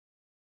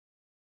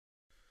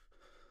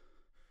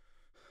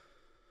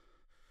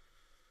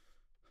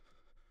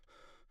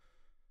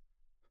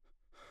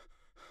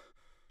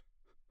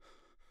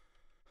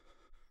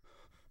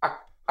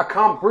I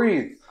can't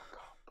breathe,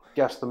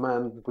 gasped the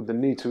man with the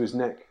knee to his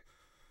neck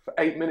for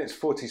 8 minutes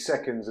 40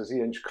 seconds as he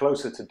inched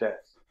closer to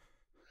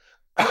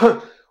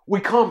death.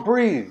 We can't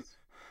breathe,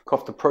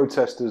 coughed the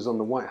protesters on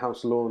the White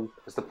House lawn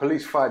as the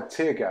police fired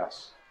tear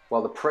gas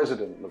while the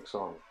president looks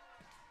on.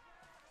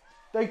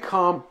 They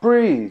can't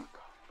breathe,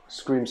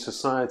 screams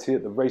society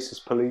at the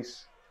racist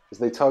police as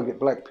they target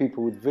black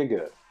people with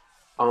vigour,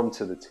 armed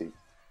to the teeth.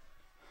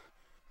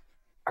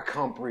 I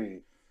can't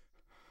breathe,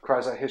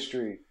 cries out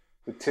history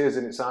with tears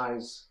in its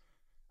eyes.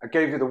 I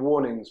gave you the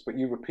warnings, but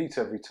you repeat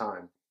every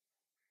time.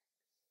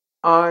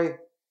 I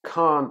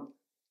can't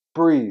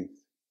breathe,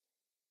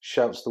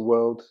 shouts the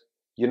world,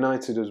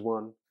 united as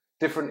one,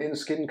 different in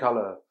skin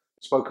colour,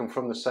 spoken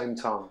from the same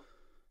tongue.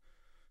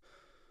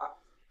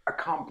 I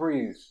can't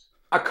breathe.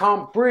 I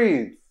can't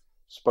breathe,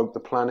 spoke the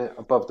planet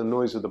above the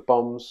noise of the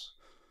bombs.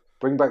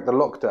 Bring back the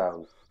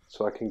lockdown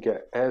so I can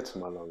get air to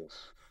my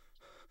lungs.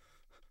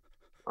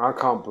 I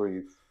can't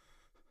breathe,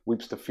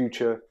 weeps the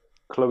future,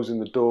 closing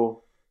the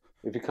door.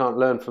 If you can't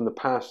learn from the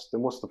past,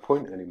 then what's the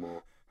point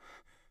anymore?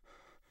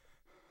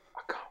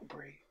 I can't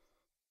breathe,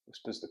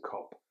 whispers the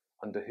cop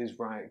under his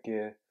riot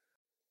gear.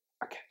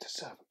 I came to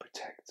serve and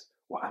protect.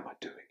 What am I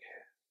doing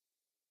here?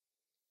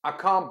 I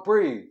can't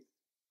breathe.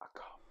 I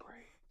can't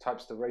breathe,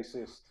 types the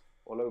racist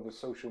all over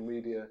social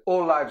media.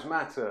 All lives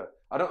matter.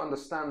 I don't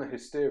understand the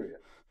hysteria.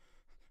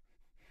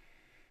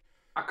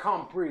 I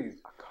can't breathe.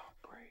 I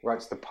can't breathe,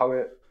 writes the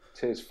poet.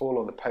 Tears fall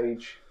on the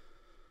page.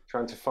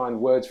 Trying to find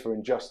words for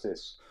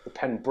injustice. The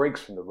pen breaks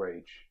from the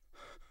rage.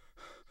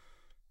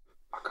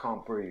 I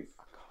can't breathe.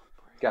 I can't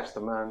breathe, gasped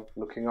the man,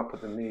 looking up at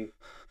the knee.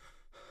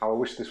 How I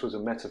wish this was a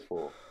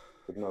metaphor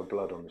with no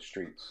blood on the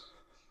streets.